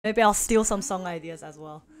Maybe I'll steal some song ideas as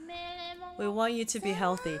well. We want you to be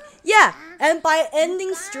healthy. Yeah, and by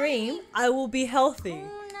ending stream, I will be healthy.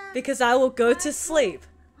 Because I will go to sleep.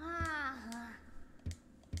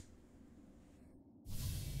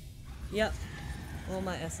 Yep. All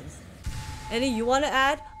my essence. Any you want to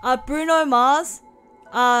add? Bruno Mars.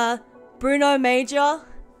 Bruno Major.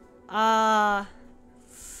 Red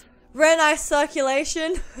Eye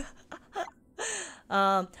Circulation.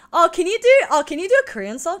 Can you do a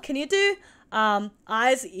Korean song? Can you do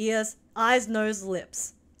Eyes, Ears, Eyes, Nose,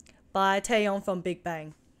 Lips by Taeyong from Big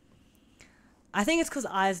Bang? I think it's because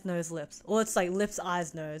eyes, nose, lips. Or it's like lips,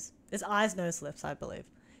 eyes, nose. It's eyes, nose, lips, I believe.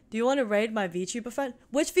 Do you want to raid my VTuber friend?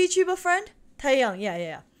 Which VTuber friend? Taeyong,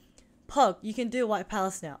 yeah. Pog, you can do White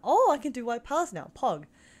Palace now. Oh, I can do White Palace now. Pog.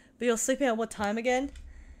 But you're sleeping at what time again?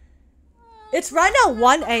 It's right now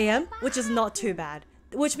 1 AM, which is not too bad.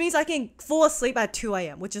 Which means I can fall asleep at 2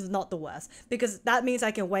 AM, which is not the worst. Because that means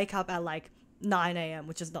I can wake up at like 9 AM,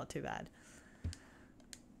 which is not too bad.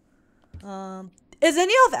 Is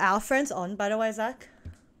any of our friends on, by the way, Zach?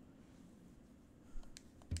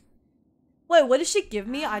 Wait, what did she give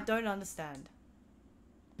me? I don't understand.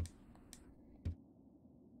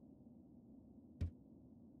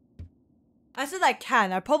 I said I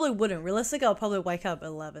can. I probably wouldn't. Realistically, I'll probably wake up at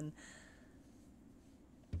 11.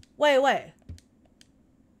 Wait.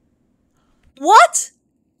 What?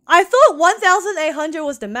 I thought 1,800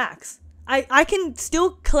 was the max. I can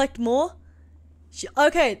still collect more?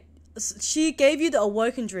 Okay. She gave you the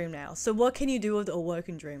awoken dream now. So what can you do with the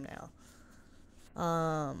awoken dream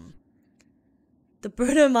now? The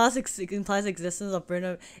Bruno Mars implies existence of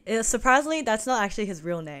Bruno. Surprisingly, that's not actually his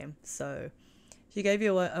real name. So she gave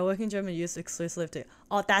you a awoken dream and used exclusively to.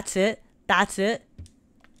 Oh, that's it. That's it.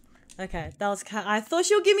 Okay, that was. I thought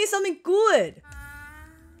she would give me something good.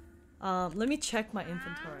 Let me check my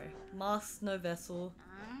inventory. Mask, no vessel.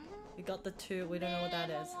 We got the 2. We don't know what that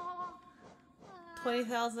is.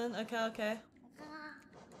 20,000. Okay.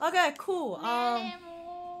 Okay, cool.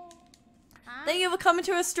 Thank you for coming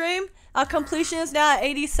to our stream. Our completion is now at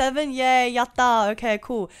 87. Yay, yatta. Okay,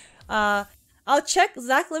 cool. I'll check.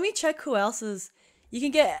 Zach, let me check who else is. You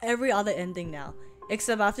can get every other ending now.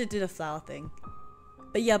 Except I have to do the flower thing.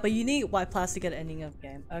 But yeah, but you need white plastic to get an ending of the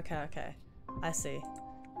game. Okay. I see.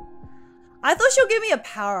 I thought she'll give me a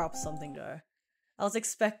power up something though. I don't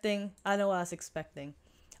know what I was expecting.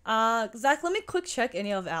 Zach, let me quick check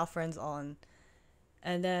any of our friends on.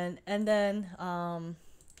 And then,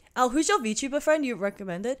 who's your VTuber friend you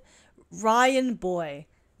recommended? Ryan Boy.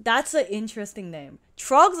 That's an interesting name.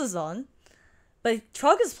 Trogs is on. But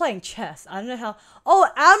Trog is playing chess. I don't know how. Oh,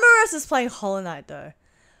 Amorous is playing Hollow Knight though.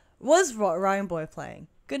 What's Ryan Boy playing?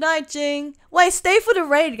 Good night, Jing. Wait, stay for the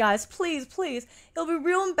raid, guys. Please. It'll be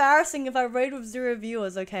real embarrassing if I raid with 0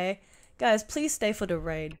 viewers, okay? Guys, please stay for the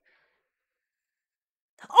raid.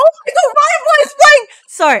 Oh my god, Ryan Boy is playing!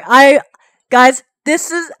 Sorry, guys,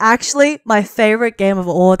 this is actually my favorite game of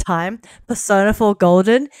all time, Persona 4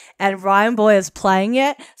 Golden, and Ryan Boy is playing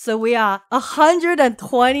it, so we are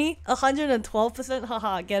 112%,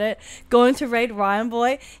 haha, get it? Going to raid Ryan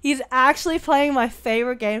Boy. He's actually playing my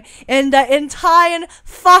favorite game in the entire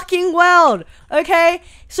fucking world, okay?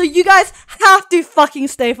 So you guys have to fucking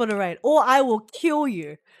stay for the raid, or I will kill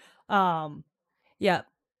you. Yeah.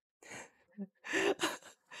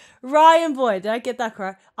 Ryan Boy, did I get that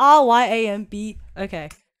correct? RYANB. Okay,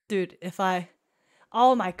 dude,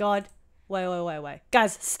 oh my god. Wait.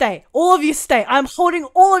 Guys, stay. All of you stay. I'm holding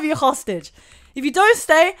all of you hostage. If you don't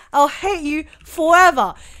stay, I'll hate you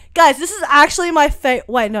forever. Guys, this is actually my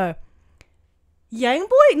wait, no. Yang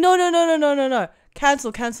Boy? No.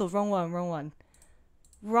 Cancel. Wrong one.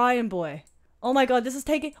 Ryan Boy. Oh my god, this is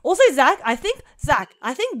taking. Also, Zach, I think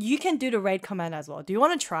you can do the raid command as well. Do you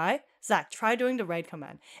want to try? Zach, try doing the raid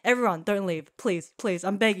command. Everyone, don't leave. Please.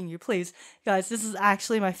 I'm begging you, please. Guys, this is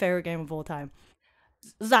actually my favorite game of all time.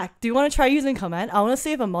 Zach, do you want to try using command? I want to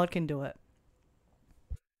see if a mod can do it.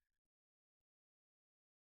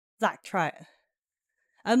 Zach, try it.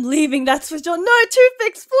 I'm leaving that switch on. No,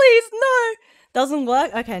 Toothpicks, please, no. Doesn't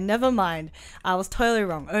work? Okay, never mind. I was totally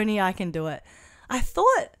wrong. Only I can do it. I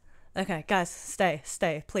thought... Okay, guys, stay,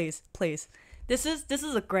 please. This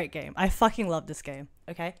is a great game. I fucking love this game,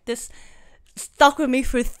 okay? This stuck with me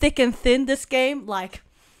through thick and thin, this game. Like,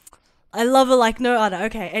 I love it like no other.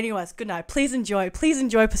 Okay, anyways, good night. Please enjoy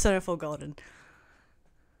Persona 4 Golden.